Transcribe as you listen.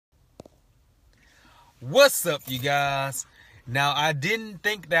What's up, you guys? Now, I didn't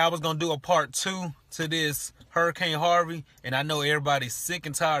think that I was going to do a part 2 to this Hurricane Harvey, and I know everybody's sick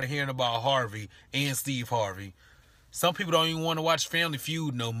and tired of hearing about Harvey and Steve Harvey. Some people don't even want to watch Family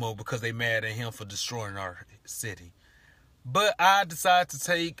Feud no more because they mad at him for destroying our city. But I decided to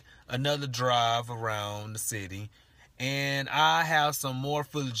take another drive around the city, and I have some more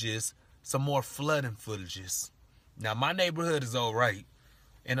footages, some more flooding footages. Now, my neighborhood is all right.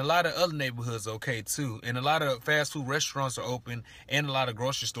 And a lot of other neighborhoods are okay too. And a lot of fast food restaurants are open. And a lot of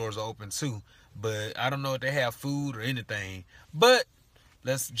grocery stores are open too. But I don't know if they have food or anything. But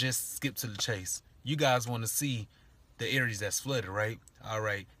let's just skip to the chase. You guys want to see the areas that's flooded, right?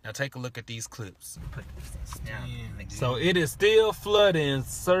 Alright, now take a look at these clips. So it is still flooding in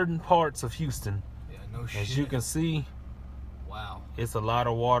certain parts of Houston. Yeah, no shit. As you can see, wow, it's a lot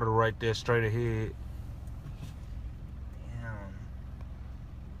of water right there straight ahead.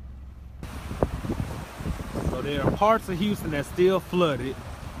 So there are parts of Houston that's still flooded.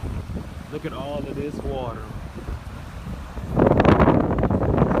 Look at all of this water.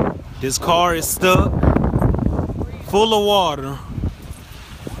 This car is stuck, full of water.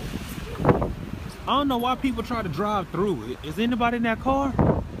 I don't know why people try to drive through it. Is anybody in that car?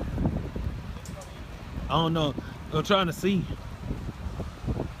 I don't know. I'm trying to see.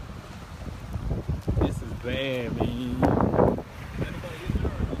 This is bad, man.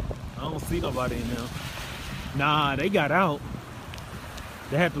 I don't see nobody in there. Nah, they got out.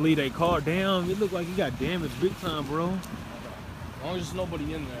 They had to leave their car down. It looked like it got damaged big time, bro. as long as there's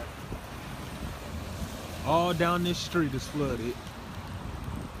nobody in there. All down this street is flooded.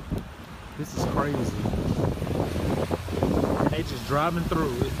 This is crazy. And they just driving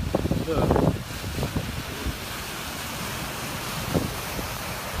through it. Look.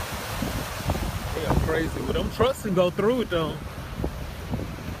 They are crazy. But them trucks can go through it though.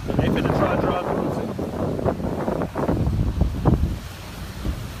 So they finna try to drive through too.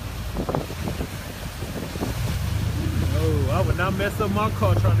 I would not mess up my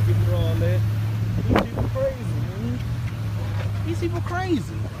car trying to get through all that. These people crazy, man. These people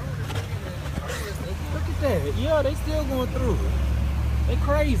crazy. Look at that. Yeah, they still going through it. They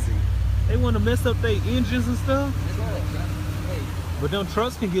crazy. They want to mess up their engines and stuff. But them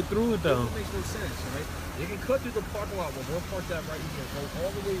trucks can get through it though. That makes no sense, right? They can cut through the parking lot where we're parked at right here, go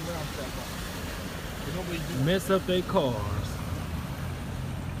all the way around to that park. There's nobody doing Mess up their cars.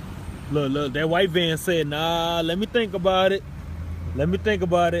 Look, that white van said, nah, let me think about it. Let me think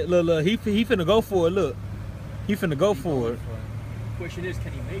about it. Look, he finna go for it, look. He finna go for it. The question is,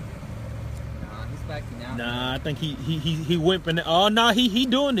 can he make it? Nah, he's backing out. Nah, I think he wimping it. Oh, nah, he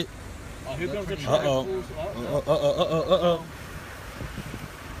doing it. Oh, here comes the Uh-oh.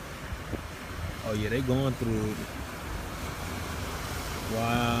 Oh, yeah, they going through it.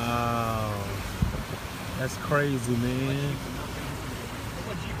 Wow. That's crazy, man.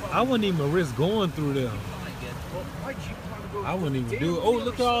 I wouldn't even risk going through them. I wouldn't even do it. Oh,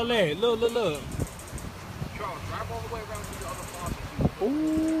 look at all that. Look. Charles, drive all the way around to the other park.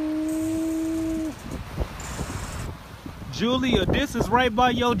 Ooh. Julia, this is right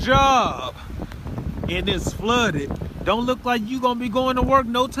by your job. And it's flooded. Don't look like you gonna be going to work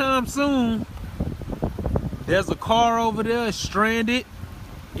no time soon. There's a car over there stranded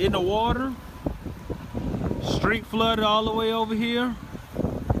in the water. Street flooded all the way over here.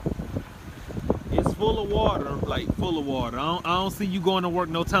 It's full of water, like full of water. I don't see you going to work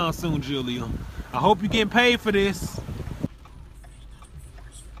no time soon, Julia. I hope you're getting paid for this.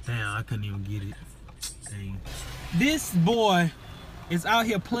 Damn, I couldn't even get it. Dang. This boy is out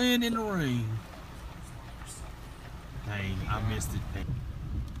here playing in the rain. Dang, I missed it. Dang.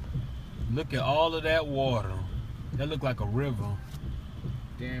 Look at all of that water. That look like a river.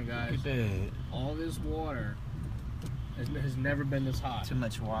 Damn, guys. Look at that. All this water has never been this hot. Too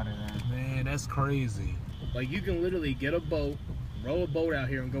much water there. Man, that's crazy. Like, you can literally get a boat, row a boat out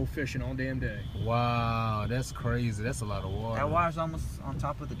here, and go fishing all damn day. Wow, that's crazy. That's a lot of water. That water's almost on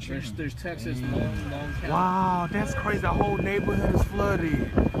top of the tree. There's Texas, long county. Wow, that's crazy. The whole neighborhood is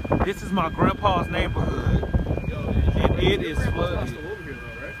flooded. This is my grandpa's neighborhood. And it is flooded. Still over here,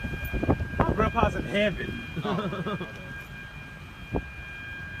 though, right? My grandpa's in heaven. Oh.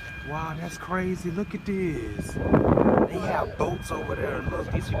 Wow, that's crazy. Look at this. They have boats over there.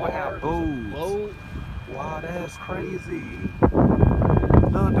 Look, these people have boats. Boat. Wow, that's crazy.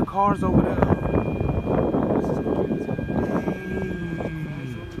 Look, the car's over there.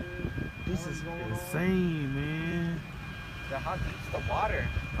 Dang. This is insane, man. How deep's the water?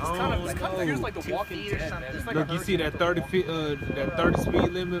 It's kind of here's like the Walking feet or Dead. something. It's like Look, you see that 30 feet, that 30 speed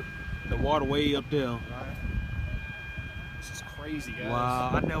limit? The water way up there. This is crazy. crazy, guys.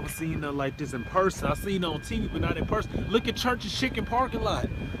 Wow, I never seen nothing like this in person. I seen it on TV, but not in person. Look at Church's Chicken parking lot.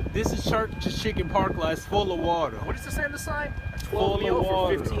 This is Church's Chicken parking lot. It's full of water. What does it say on the sign? Full 12 of meal for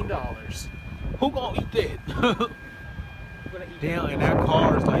water. $15. Who gonna eat that? I'm gonna eat Damn, and that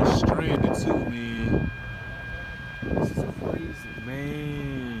car is like stranded too, man. This is crazy.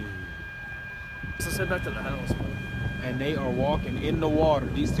 Man. Let's head back to the house, man. And they are walking in the water.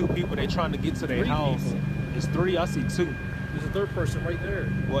 These two people, they trying to get to their 3 house. people. It's 3, I see 2. There's a third person right there.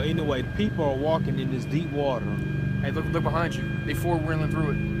 Well, anyway, people are walking in this deep water. Hey, look behind you. They four-wheeling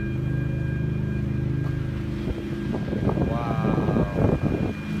through it. Wow.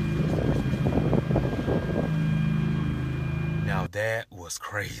 Now that was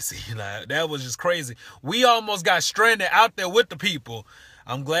crazy. Like, that was just crazy. We almost got stranded out there with the people.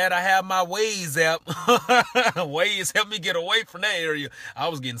 I'm glad I have my Waze app. Waze helped me get away from that area. I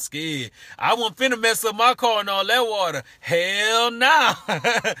was getting scared. I wasn't finna mess up my car in all that water. Hell nah.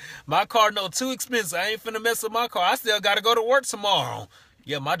 My car no too expensive. I ain't finna mess up my car. I still gotta go to work tomorrow.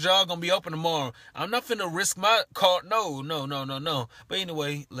 Yeah, my job gonna be open tomorrow. I'm not finna risk my car. No. But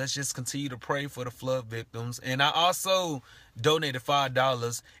anyway, let's just continue to pray for the flood victims. And I also donated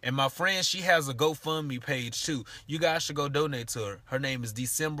 $5. And my friend, she has a GoFundMe page too. You guys should go donate to her. Her name is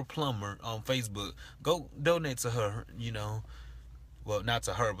December Plumber on Facebook. Go donate to her, you know. Well, not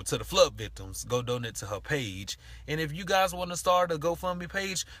to her, but to the flood victims. Go donate to her page. And if you guys want to start a GoFundMe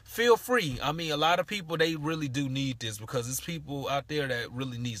page, feel free. I mean, a lot of people, they really do need this because it's people out there that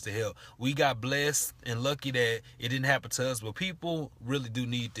really needs the help. We got blessed and lucky that it didn't happen to us, but people really do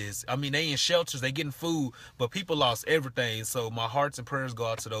need this. I mean, they in shelters, they getting food, but people lost everything. So my hearts and prayers go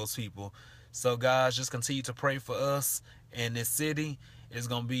out to those people. So guys, just continue to pray for us and this city. It's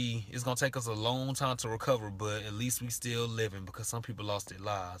gonna take us a long time to recover, but at least we still living because some people lost their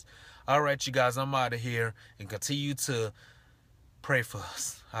lives. All right, you guys, I'm out of here, and continue to pray for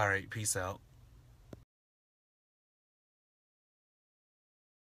us. All right, peace out.